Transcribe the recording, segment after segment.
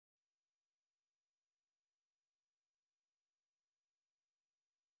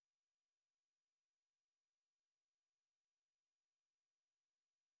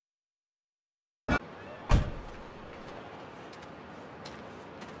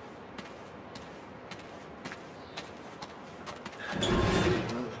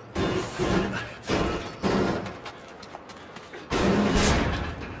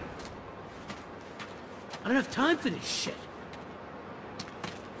have time for this shit.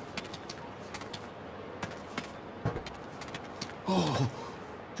 Oh.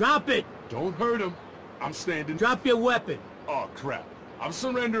 Drop it! Don't hurt him. I'm standing. Drop your weapon. Oh, crap. I'm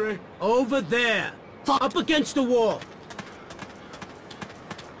surrendering. Over there. Fuck. Up against the wall.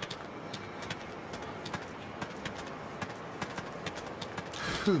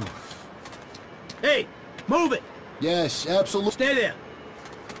 Hey, move it! Yes, absolutely. Stay there.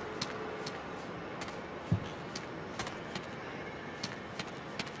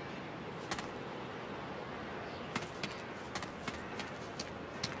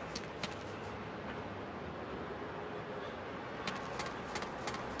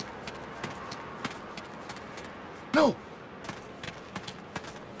 No!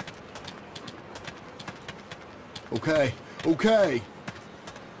 Okay, okay.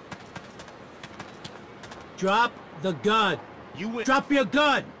 Drop the gun. You win. Drop your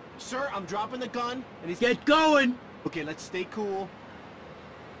gun. Sir, I'm dropping the gun, and he's... Get going. Okay, let's stay cool.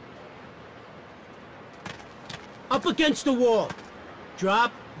 Up against the wall.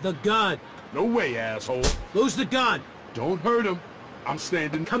 Drop the gun. No way, asshole. Lose the gun. Don't hurt him. I'm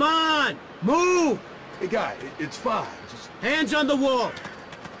standing. Come on! Move! Hey, guy, it's fine. Just... Hands on the wall.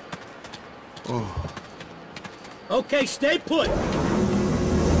 Oh. Okay, stay put.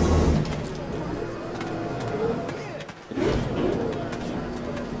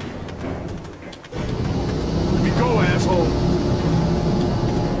 Let me go, asshole.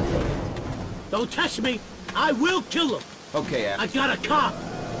 Don't test me. I will kill him. Okay, I got a cop.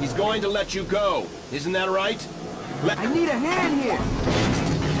 he's going to let you go. Isn't that right? I need a hand here!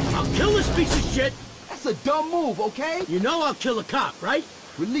 I'll kill this piece of shit. That's a dumb move, okay? You know I'll kill a cop, right?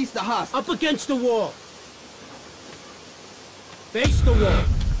 Release the hostage. Up against the wall. Face the wall.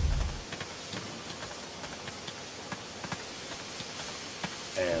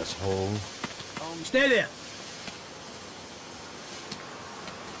 Asshole. Stay there.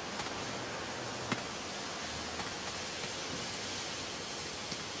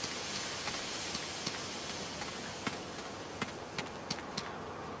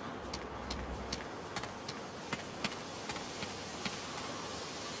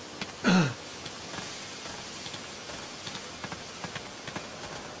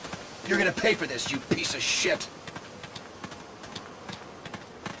 You're gonna pay for this, you piece of shit!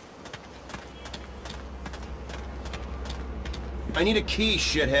 I need a key,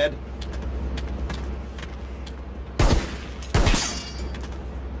 shithead.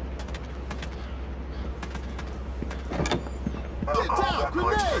 Get down!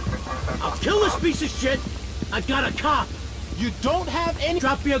 Grenade! I'll kill this piece of shit. I got a cop. You don't have any...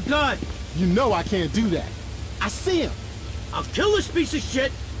 Drop your gun. You know I can't do that. I see him. I'll kill this piece of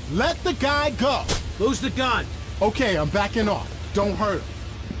shit. Let the guy go. Lose the gun. Okay, I'm backing off. Don't hurt him.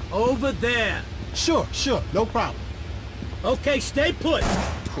 Over there. Sure, no problem. Okay, stay put.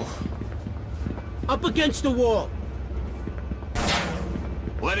 Up against the wall.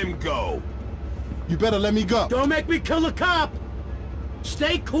 Let him go. You better let me go. Don't make me kill a cop.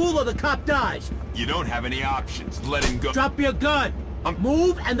 Stay cool or the cop dies. You don't have any options. Let him go. Drop your gun.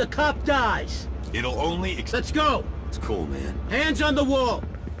 Move and the cop dies. It'll only... Let's go. It's cool, man. Hands on the wall.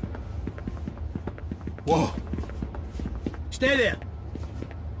 Whoa. Stay there.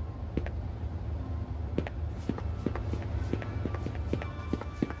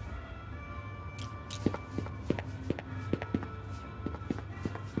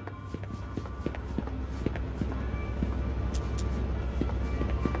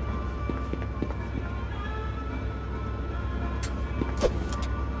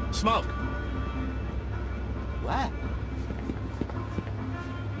 Smoke. What?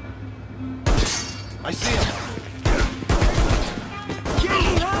 I see him. Get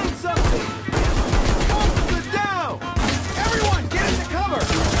behind something! Officer down! Everyone, get into cover!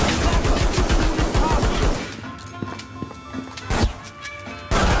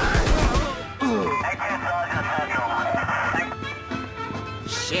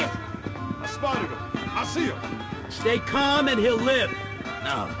 Shit. I spotted him. I see him. Stay calm and he'll live.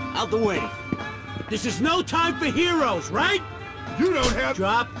 No, out the way. This is no time for heroes, right? You don't have...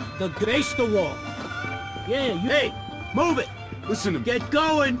 Drop the face the wall. Yeah, you... Hey, move it. Listen to me. Get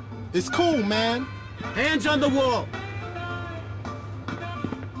going. It's cool, man. Hands on the wall.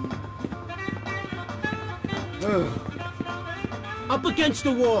 Up against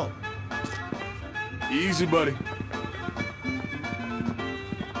the wall. Easy, buddy.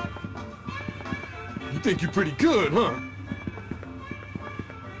 You think you're pretty good, huh?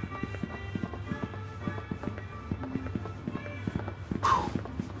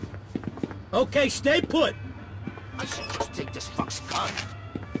 Okay, stay put. I should just take this fuck's gun.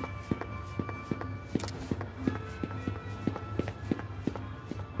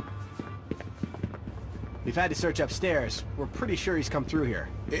 We've had to search upstairs. We're pretty sure he's come through here.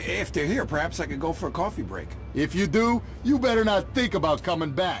 If they're here, perhaps I could go for a coffee break. If you do, you better not think about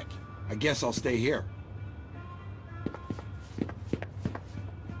coming back. I guess I'll stay here.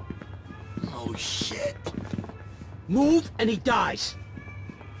 Oh, shit. Move and he dies.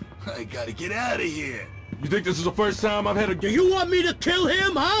 I gotta get out of here. You think this is the first time I've had a... Do you want me to kill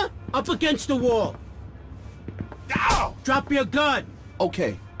him, huh? Up against the wall. Ow! Drop your gun.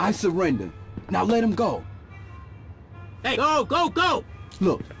 Okay, I surrender. Now let him go. Hey, go, go, go.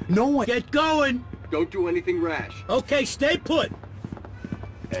 Look, no one... Get going. Don't do anything rash. Okay, stay put.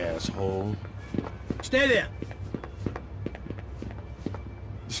 Asshole. Stay there.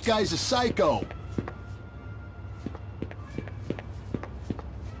 This guy's a psycho.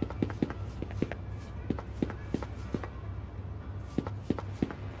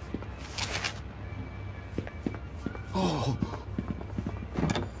 Oh.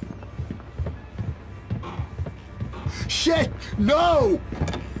 Shit! No!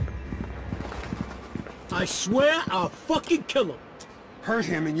 I swear I'll fucking kill him. Hurt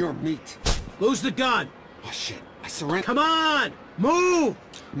him and you're meat. Lose the gun. Oh, shit. I surrender. Come on, move.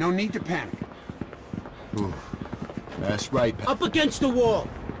 No need to panic. That's right. Up against the wall.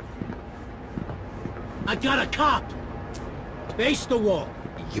 I got a cop. Face the wall.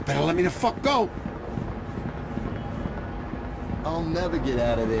 You better let me the fuck go. I'll never get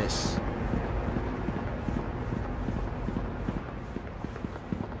out of this.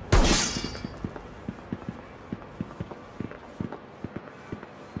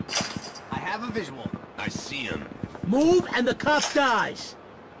 I have a visual. I see him. Move and the cop dies.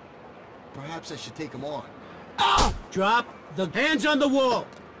 Perhaps I should take him on. Ah! Drop the hands on the wall.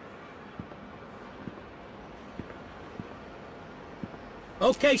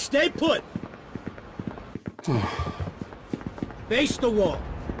 Okay, stay put. Face the wall.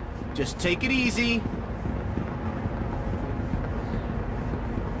 Just take it easy.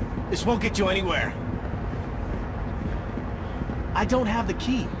 This won't get you anywhere. I don't have the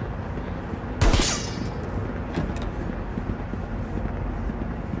key.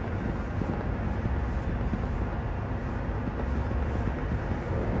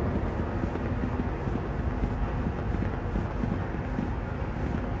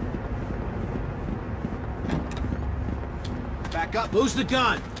 Back up. Lose the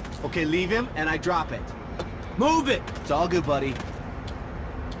gun. Okay, leave him, and I drop it. Move it. It's all good, buddy.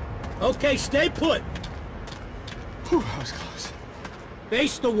 Okay, stay put. Whew, that was close.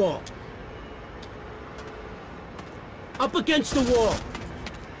 Face the wall. Up against the wall.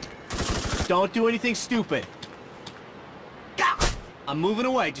 Don't do anything stupid. I'm moving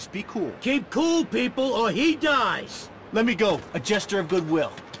away, just be cool. Keep cool, people, or he dies. Let me go, a gesture of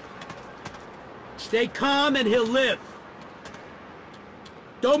goodwill. Stay calm and he'll live.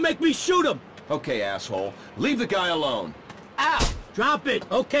 Don't make me shoot him. Okay, asshole. Leave the guy alone. Ow! Drop it.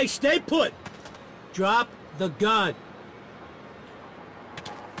 Okay, stay put. Drop the gun.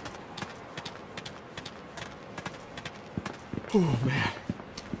 Oh, man.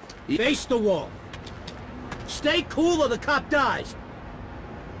 Face the wall. Stay cool or the cop dies.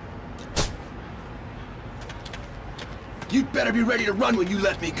 You'd better be ready to run when you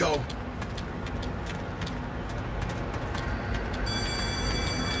let me go.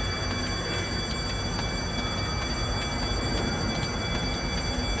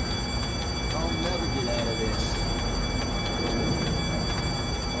 I'll never get out of this.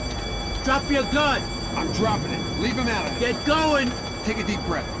 Drop your gun. I'm dropping it. Leave him out of it. Get going. Take a deep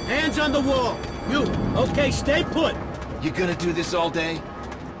breath. Hands on the wall. You. Okay, stay put. You gonna do this all day?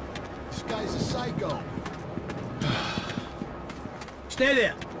 This guy's a psycho. Stay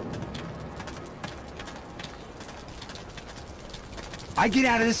there. I get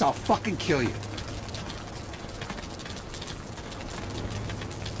out of this, I'll fucking kill you.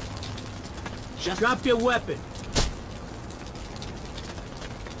 Just drop your weapon.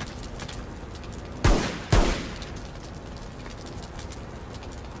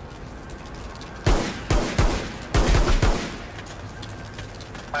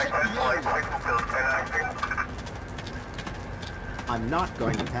 I'm not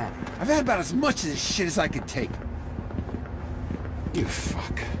going to panic. I've had about as much of this shit as I could take. You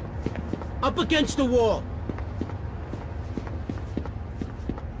fuck. Up against the wall.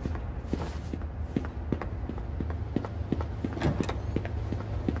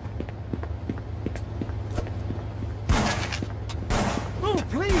 Oh,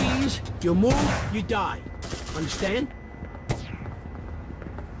 please. You move, you die. Understand?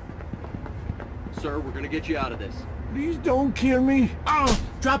 Sir, we're gonna get you out of this. Please don't kill me. Oh,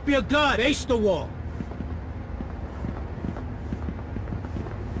 drop your gun. Face the wall.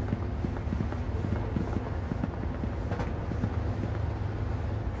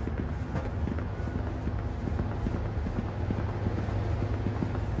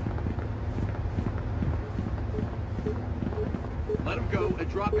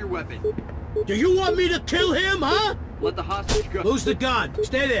 drop your weapon. Do you want me to kill him, huh? Let the hostage go. Lose the gun.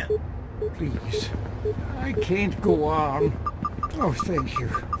 Stay there. Please. I can't go on. Oh, thank you.